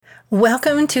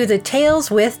Welcome to the Tales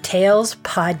with Tales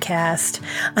podcast.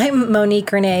 I'm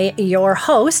Monique Renee, your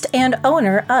host and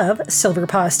owner of Silver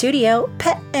Paw Studio,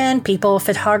 pet and people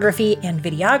photography and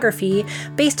videography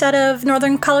based out of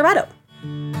Northern Colorado.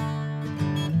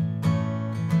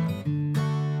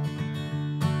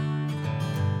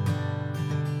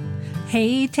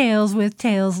 Hey, Tales with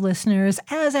Tales listeners.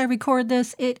 As I record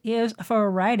this, it is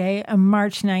Friday,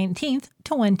 March 19th,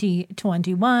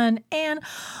 2021. And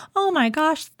oh my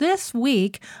gosh, this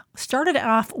week started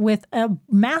off with a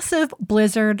massive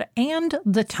blizzard and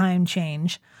the time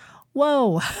change.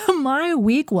 Whoa, my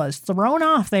week was thrown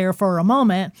off there for a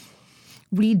moment.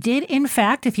 We did, in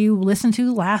fact, if you listen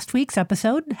to last week's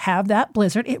episode, have that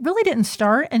blizzard. It really didn't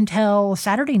start until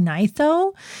Saturday night,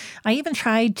 though. I even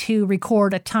tried to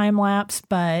record a time lapse,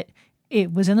 but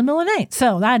it was in the middle of the night,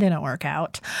 so that didn't work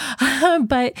out.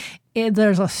 But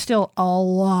there's still a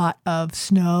lot of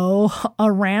snow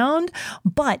around,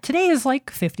 but today is like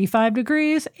 55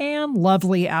 degrees and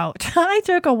lovely out. I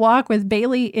took a walk with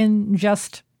Bailey in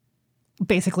just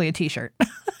basically a t-shirt.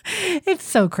 It's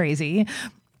so crazy.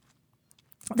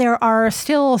 There are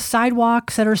still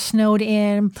sidewalks that are snowed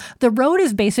in. The road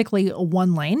is basically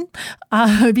one lane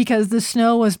because the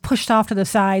snow was pushed off to the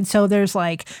side. So there's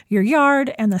like your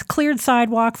yard and the cleared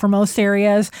sidewalk for most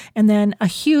areas, and then a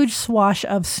huge swash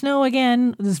of snow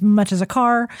again, as much as a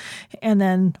car, and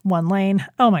then one lane.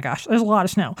 Oh my gosh, there's a lot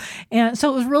of snow. And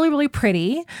so it was really, really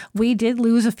pretty. We did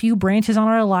lose a few branches on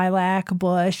our lilac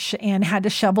bush and had to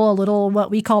shovel a little, what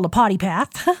we called a potty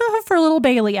path for little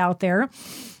Bailey out there.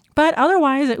 But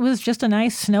otherwise, it was just a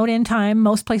nice snowed-in time.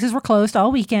 Most places were closed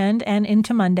all weekend and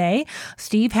into Monday.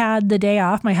 Steve had the day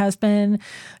off. My husband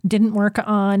didn't work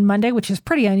on Monday, which is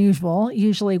pretty unusual.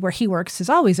 Usually where he works is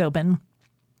always open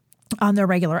on their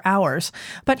regular hours.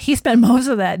 But he spent most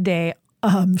of that day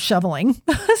shoveling,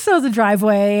 so the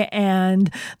driveway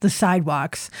and the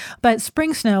sidewalks. But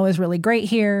spring snow is really great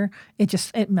here.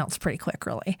 It melts pretty quick,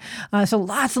 really. So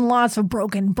lots and lots of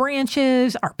broken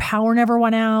branches. Our power never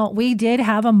went out. We did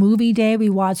have a movie day. We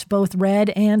watched both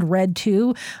Red and Red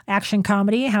 2, action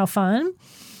comedy. How fun.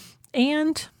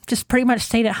 And just pretty much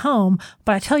stayed at home.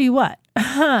 But I tell you what,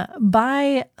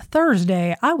 by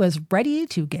Thursday, I was ready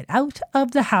to get out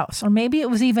of the house. Or maybe it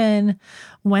was even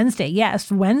Wednesday.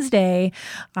 Yes, Wednesday,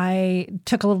 I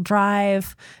took a little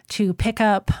drive to pick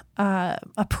up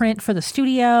a print for the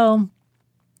studio.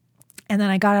 And then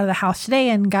I got out of the house today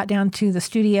and got down to the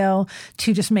studio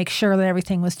to just make sure that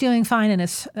everything was doing fine,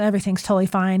 and everything's totally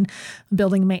fine.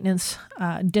 Building maintenance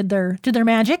did their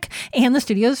magic, and the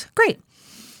studio's great.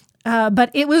 But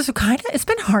it's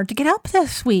been hard to get up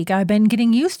this week.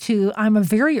 I'm a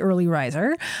very early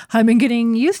riser. I've been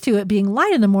getting used to it being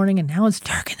light in the morning, and now it's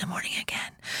dark in the morning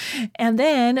again. And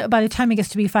then by the time it gets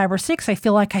to be 5 or 6, I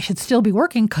feel like I should still be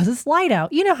working because it's light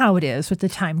out. You know how it is with the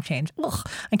time change. Ugh,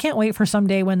 I can't wait for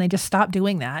someday when they just stop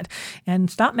doing that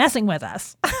and stop messing with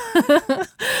us.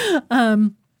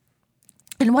 And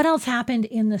what else happened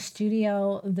in the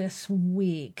studio this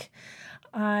week?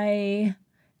 I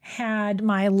had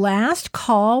my last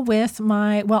call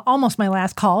almost my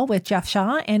last call with Jeff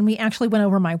Shaw, and we actually went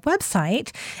over my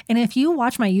website. And if you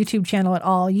watch my YouTube channel at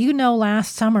all, you know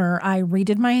last summer I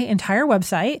redid my entire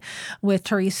website with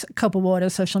Therese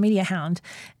Copawoda, Social Media Hound.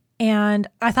 And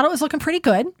I thought it was looking pretty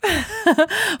good,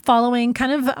 following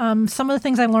kind of some of the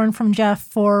things I learned from Jeff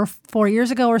 4 years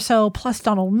ago or so, plus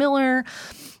Donald Miller.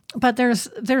 But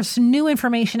there's new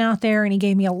information out there, and he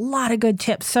gave me a lot of good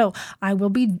tips. So I will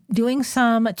be doing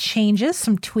some changes,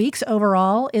 some tweaks.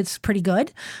 Overall, it's pretty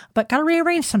good, but got to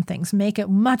rearrange some things, make it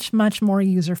much, much more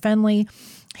user-friendly.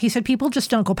 He said people just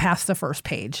don't go past the first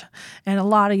page, and a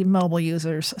lot of mobile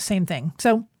users, same thing.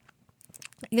 So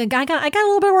I got a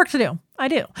little bit of work to do. I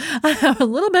do. I have a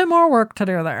little bit more work to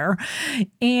do there.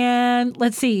 And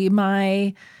let's see,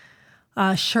 my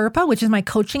Sherpa, which is my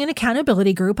coaching and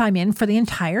accountability group I'm in for the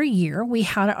entire year. We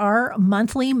had our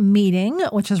monthly meeting,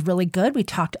 which is really good. We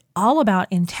talked all about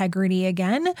integrity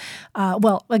again.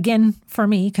 Again for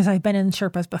me, because I've been in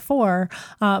Sherpas before,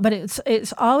 but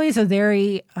it's always a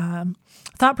very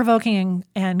thought-provoking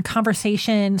and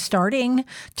conversation-starting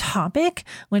topic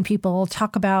when people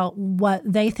talk about what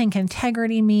they think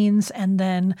integrity means, and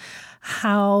then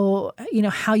how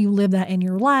you live that in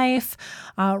your life.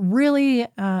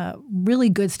 Really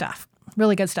good stuff.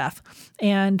 Really good stuff.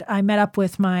 And I met up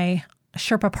with my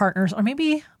Sherpa partners, or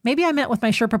maybe I met with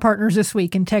my Sherpa partners this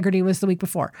week. Integrity was the week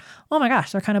before. Oh my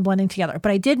gosh, they're kind of blending together.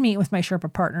 But I did meet with my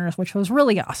Sherpa partners, which was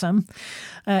really awesome.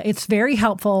 It's very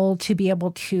helpful to be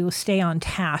able to stay on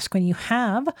task when you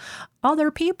have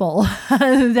other people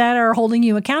that are holding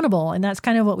you accountable. And that's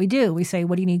kind of what we do. We say,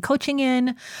 what do you need coaching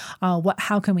in?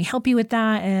 How can we help you with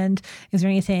that? And is there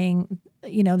anything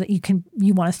that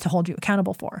you want us to hold you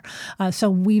accountable for? So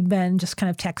we've been just kind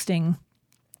of texting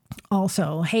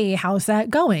also, hey, how's that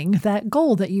going? That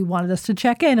goal that you wanted us to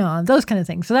check in on, those kind of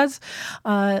things. So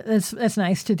that's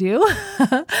nice to do.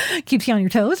 Keeps you on your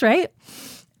toes, right?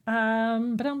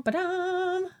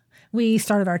 We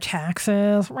started our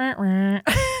taxes. Steve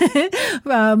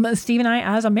and I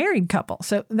as a married couple.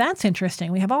 So that's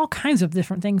interesting. We have all kinds of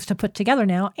different things to put together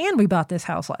now. And we bought this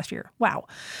house last year. Wow.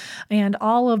 And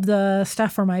all of the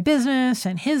stuff for my business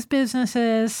and his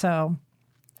businesses. So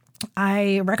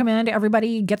I recommend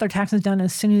everybody get their taxes done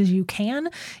as soon as you can.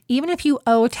 Even if you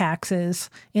owe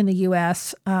taxes in the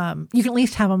U.S., you can at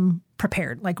least have them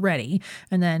prepared, like ready.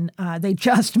 And then they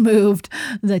just moved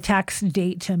the tax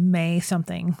date to May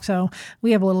something. So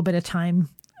we have a little bit of time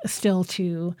still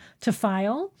to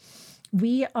file.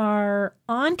 We are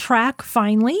on track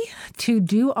finally to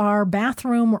do our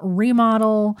bathroom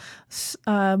remodel,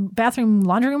 bathroom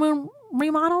laundry room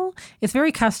remodel. It's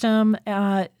very custom.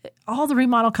 All the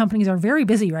remodel companies are very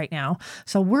busy right now.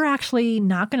 So we're actually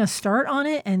not going to start on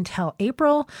it until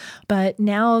April, but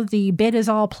now the bid is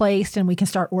all placed and we can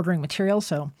start ordering materials.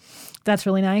 So that's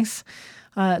really nice.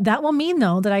 That will mean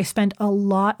though that I spent a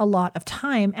lot of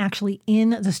time actually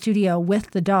in the studio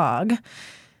with the dog,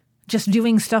 just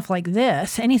doing stuff like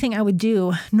this, anything I would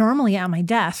do normally at my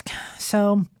desk.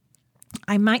 So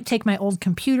I might take my old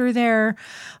computer there.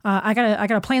 I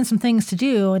gotta plan some things to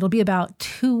do. It'll be about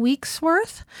 2 weeks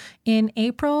worth in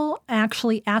April,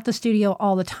 actually at the studio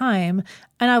all the time.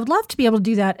 And I would love to be able to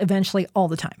do that eventually all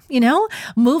the time,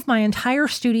 move my entire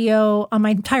my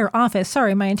entire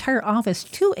office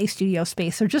to a studio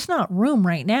space. There's just not room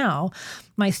right now.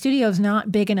 My studio is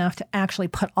not big enough to actually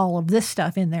put all of this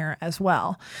stuff in there as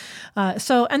well.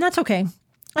 And that's okay.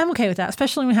 I'm okay with that,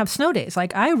 especially when we have snow days.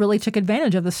 Like I really took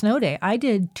advantage of the snow day. I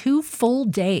did 2 full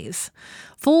days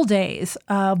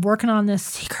of working on this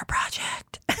secret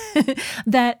project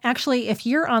that actually, if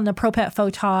you're on the ProPet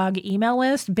Photog email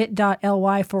list,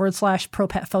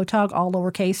 bit.ly/ProPet Photog, all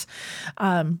lowercase,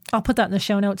 I'll put that in the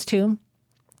show notes too.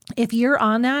 If you're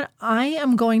on that, I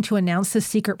am going to announce this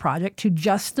secret project to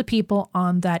just the people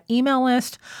on that email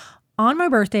list on my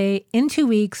birthday in 2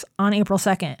 weeks on April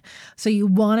 2nd. So you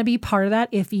want to be part of that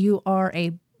if you are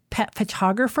a pet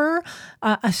photographer,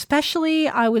 especially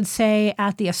I would say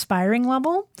at the aspiring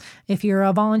level. If you're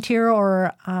a volunteer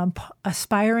or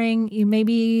aspiring,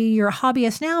 you're a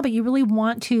hobbyist now, but you really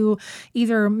want to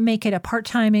either make it a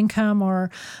part-time income or,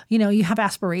 you have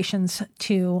aspirations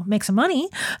to make some money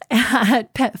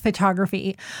at pet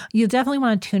photography. You definitely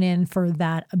want to tune in for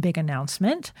that big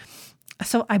announcement.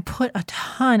 So I put a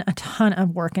ton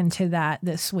of work into that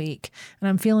this week, and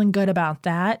I'm feeling good about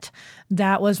that.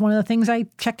 That was one of the things I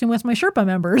checked in with my Sherpa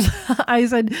members. I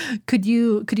said, could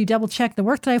you double check the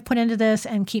work that I've put into this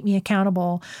and keep me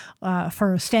accountable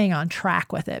for staying on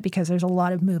track with it? Because there's a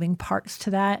lot of moving parts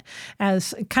to that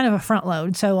as kind of a front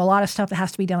load. So a lot of stuff that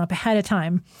has to be done up ahead of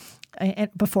time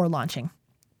before launching,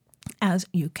 as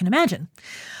you can imagine.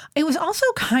 It was also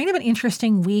kind of an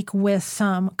interesting week with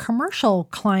some commercial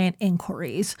client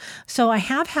inquiries. So I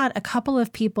have had a couple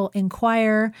of people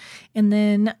inquire, and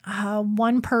then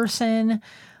one person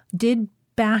did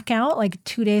back out like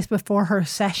 2 days before her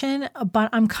session, but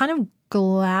I'm kind of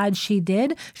glad she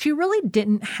did. She really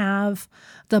didn't have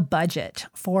the budget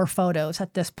for photos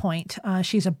at this point.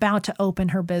 She's about to open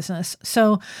her business.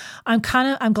 So I'm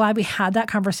glad we had that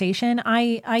conversation.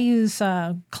 I use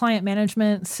a client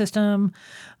management system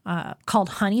called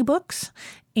Honeybooks,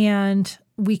 and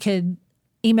we could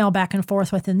email back and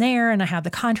forth within there, and I have the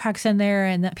contracts in there,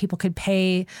 and that people could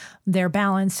pay their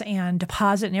balance and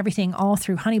deposit and everything all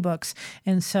through Honeybooks.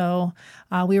 And so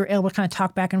we were able to kind of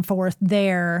talk back and forth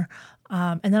there.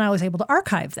 And then I was able to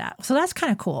archive that. So that's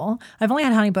kind of cool. I've only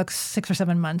had Honeybooks 6 or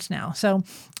 7 months now. So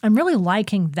I'm really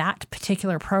liking that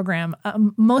particular program.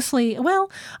 I'm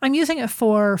using it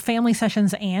for family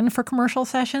sessions and for commercial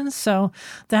sessions. So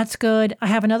that's good. I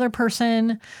have another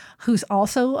person who's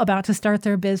also about to start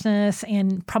their business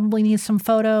and probably needs some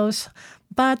photos,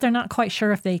 but they're not quite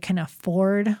sure if they can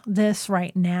afford this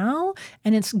right now.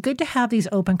 And it's good to have these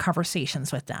open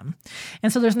conversations with them.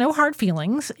 And so there's no hard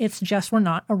feelings. It's just we're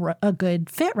not a good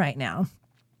fit right now.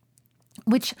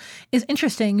 which is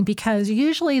interesting because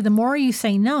usually the more you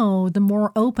say no, the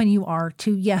more open you are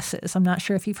to yeses. I'm not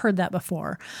sure if you've heard that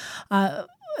before.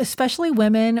 Especially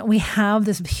women, we have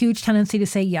this huge tendency to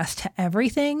say yes to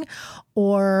everything.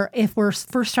 Or if we're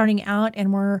first starting out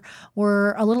and we're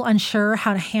a little unsure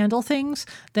how to handle things,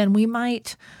 then we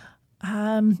might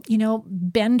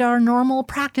bend our normal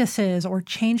practices or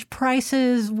change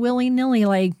prices willy-nilly,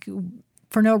 like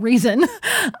for no reason.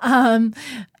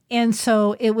 And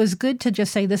so it was good to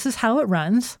just say, this is how it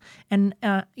runs. And,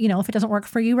 if it doesn't work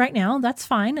for you right now, that's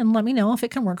fine. And let me know if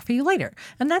it can work for you later.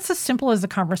 And that's as simple as the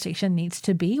conversation needs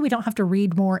to be. We don't have to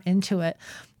read more into it.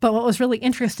 But what was really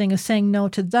interesting is saying no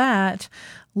to that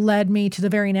led me to the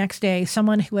very next day.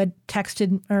 Someone who had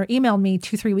texted or emailed me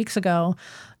 2-3 weeks ago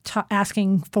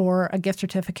asking for a gift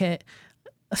certificate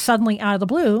suddenly out of the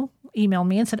blue emailed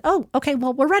me and said, oh, okay,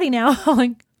 well, we're ready now. I'm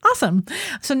like, awesome.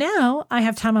 So now I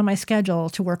have time on my schedule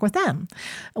to work with them,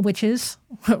 which is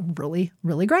really,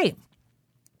 really great.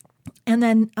 And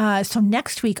then, so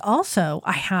next week also,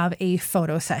 I have a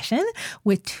photo session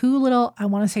with 2 little, I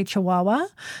want to say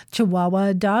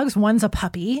Chihuahua dogs. One's a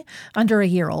puppy, under a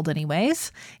year old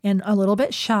anyways, and a little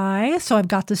bit shy. So I've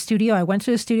got the studio. I went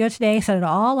to the studio today, set it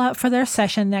all up for their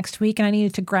session next week, and I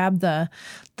needed to grab the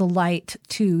light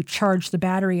to charge the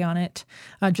battery on it,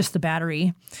 just the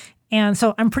battery. And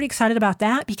so I'm pretty excited about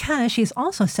that because she's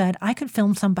also said I could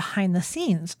film some behind the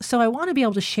scenes. So I want to be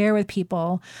able to share with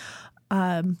people,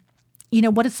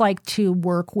 what it's like to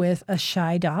work with a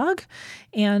shy dog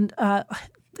and kind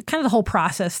of the whole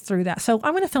process through that. So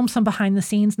I'm going to film some behind the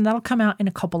scenes, and that'll come out in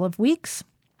a couple of weeks.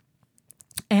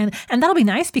 And that'll be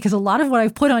nice because a lot of what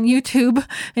I've put on YouTube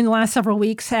in the last several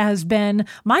weeks has been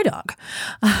my dog.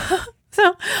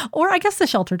 Or I guess the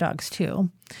shelter dogs too.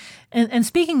 And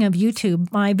speaking of YouTube,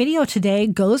 my video today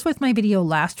goes with my video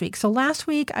last week. So last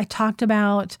week I talked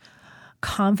about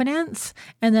confidence,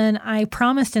 and then I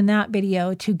promised in that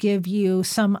video to give you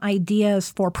some ideas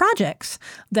for projects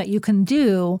that you can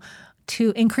do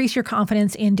to increase your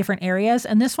confidence in different areas.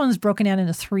 And this one's broken down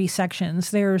into 3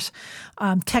 sections. There's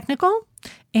technical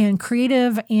and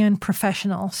creative and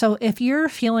professional. So if you're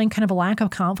feeling kind of a lack of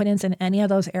confidence in any of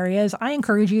those areas, I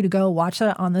encourage you to go watch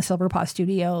that on the Silverpaw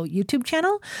Studio YouTube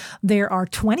channel. There are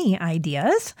 20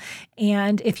 ideas.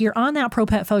 And if you're on that Pro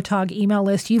Pet Photog email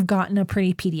list, you've gotten a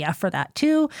pretty PDF for that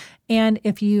too. And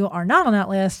if you are not on that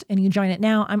list and you join it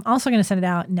now, I'm also going to send it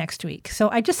out next week. So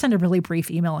I just send a really brief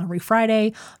email every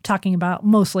Friday talking about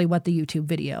mostly what the YouTube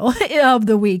video of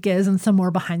the week is and some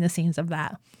more behind the scenes of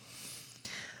that.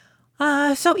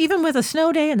 So even with a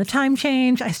snow day and the time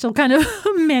change, I still kind of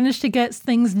managed to get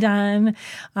things done,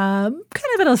 kind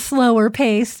of at a slower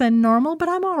pace than normal, but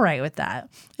I'm all right with that.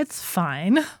 It's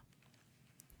fine.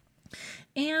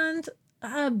 And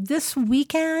this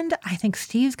weekend, I think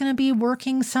Steve's going to be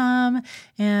working some.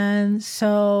 And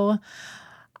so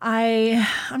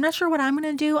I'm not sure what I'm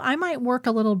going to do. I might work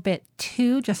a little bit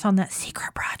too, just on that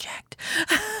secret project.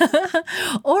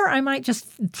 Or I might just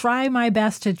try my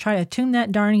best to try to tune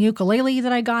that darn ukulele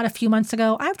that I got a few months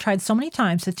ago. I've tried so many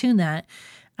times to tune that,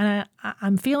 and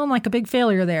I'm feeling like a big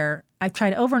failure there. I've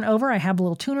tried over and over. I have a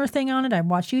little tuner thing on it. I've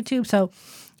watched YouTube. So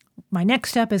my next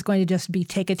step is going to just be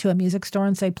take it to a music store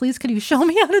and say, please, could you show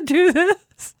me how to do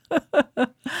this?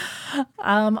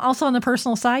 Also on the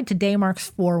personal side, today marks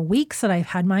 4 weeks that I've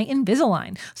had my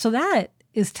Invisalign. So that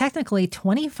is technically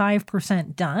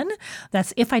 25% done.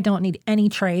 That's if I don't need any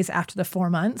trays after the 4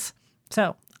 months.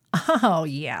 So, oh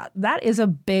yeah, that is a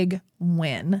big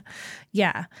win.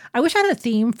 Yeah. I wish I had a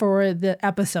theme for the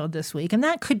episode this week, and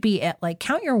that could be it. Like,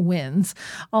 count your wins.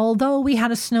 Although we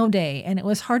had a snow day and it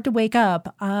was hard to wake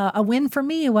up, a win for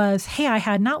me was, hey, I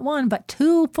had not 1, but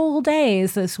 2 full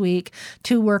days this week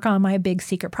to work on my big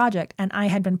secret project. And I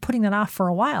had been putting that off for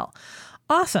a while.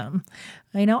 Awesome.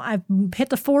 I've hit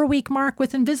the 4-week mark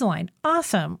with Invisalign.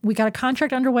 Awesome. We got a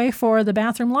contract underway for the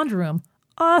bathroom laundry room.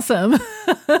 Awesome.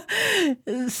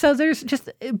 So there's just,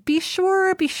 be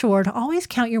sure to always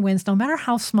count your wins, no matter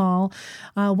how small.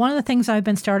 One of the things I've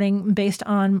been starting based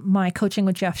on my coaching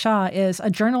with Jeff Shaw is a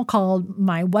journal called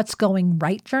my What's Going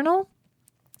Right journal.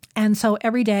 And so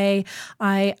every day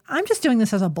I'm just doing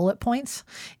this as a bullet points,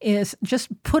 is just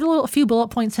put a few bullet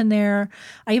points in there.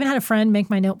 I even had a friend make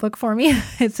my notebook for me.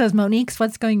 It says Monique's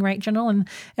What's Going Right journal. And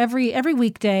every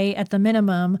weekday at the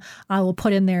minimum, I will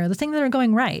put in there the things that are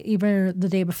going right, either the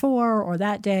day before or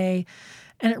that day.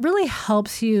 And it really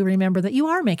helps you remember that you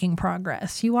are making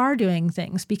progress. You are doing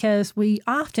things, because we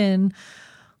often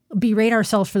berate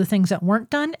ourselves for the things that weren't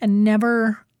done and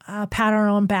never pat our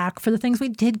own back for the things we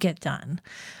did get done.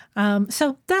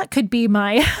 So that could be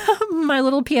my my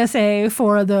little PSA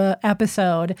for the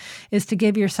episode, is to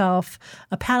give yourself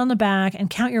a pat on the back and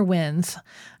count your wins,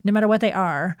 no matter what they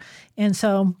are. And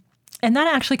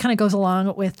that actually kind of goes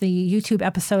along with the YouTube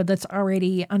episode that's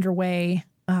already underway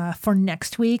for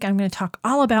next week. I'm going to talk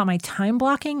all about my time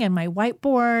blocking and my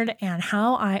whiteboard and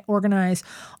how I organize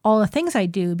all the things I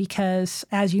do, because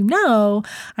as you know,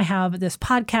 I have this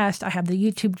podcast, I have the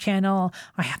YouTube channel,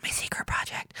 I have my secret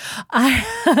project.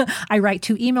 I write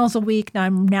 2 emails a week. Now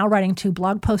I'm writing 2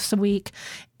 blog posts a week,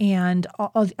 and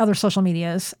all other social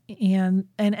medias, and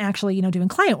actually, doing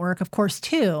client work, of course,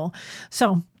 too.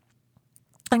 So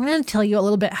I'm going to tell you a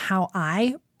little bit how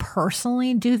I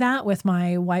personally do that with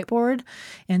my whiteboard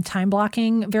and time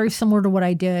blocking, very similar to what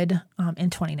I did in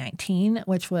 2019,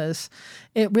 which was,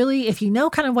 it really, if you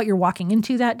know kind of what you're walking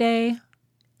into that day,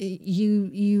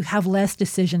 you have less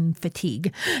decision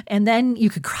fatigue, and then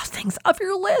you could cross things off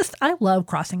your list. I love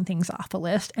crossing things off a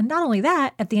list. And not only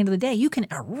that, at the end of the day, you can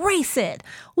erase it.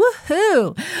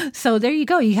 Woohoo! So there you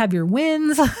go. You have your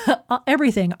wins,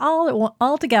 everything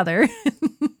all together.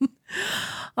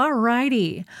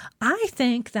 Alrighty. I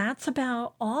think that's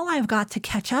about all I've got to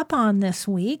catch up on this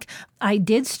week. I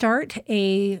did start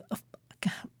a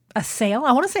sale.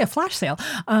 I want to say a flash sale,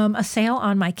 a sale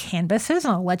on my canvases,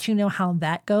 and I'll let you know how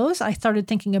that goes. I started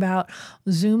thinking about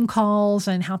Zoom calls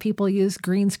and how people use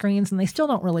green screens, and they still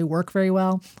don't really work very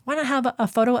well. Why not have a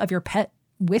photo of your pet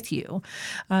with you?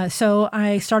 So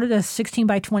I started a 16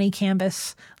 by 20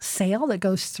 canvas sale that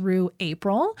goes through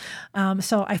April.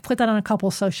 So I've put that on a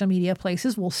couple social media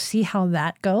places. We'll see how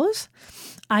that goes.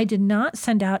 I did not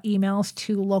send out emails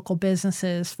to local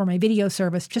businesses for my video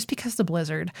service just because of the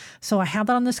blizzard. So I have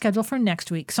that on the schedule for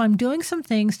next week. So I'm doing some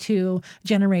things to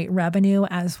generate revenue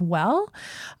as well.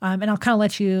 And I'll kind of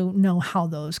let you know how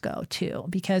those go too,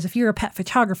 because if you're a pet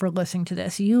photographer listening to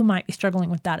this, you might be struggling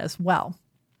with that as well.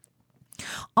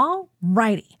 All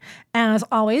righty. As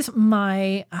always,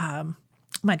 my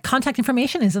contact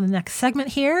information is in the next segment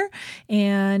here,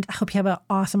 and I hope you have an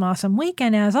awesome week.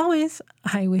 And as always,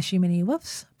 I wish you many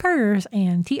woofs, purrs,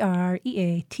 and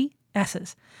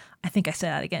TREATSs. I think I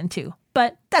said that again too,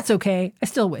 but that's okay. I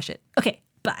still wish it. Okay,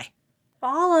 bye.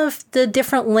 All of the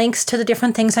different links to the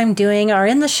different things I'm doing are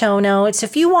in the show notes.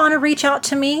 If you want to reach out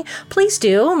to me, please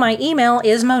do. My email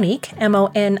is Monique,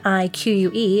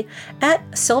 MONIQUE,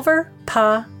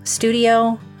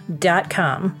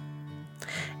 @silverpawstudio.com.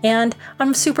 And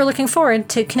I'm super looking forward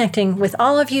to connecting with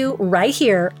all of you right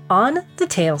here on the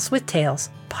Tales with Tails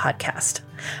podcast.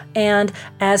 And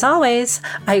as always,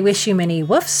 I wish you many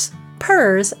woofs,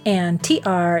 purrs, and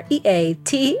TREATSs.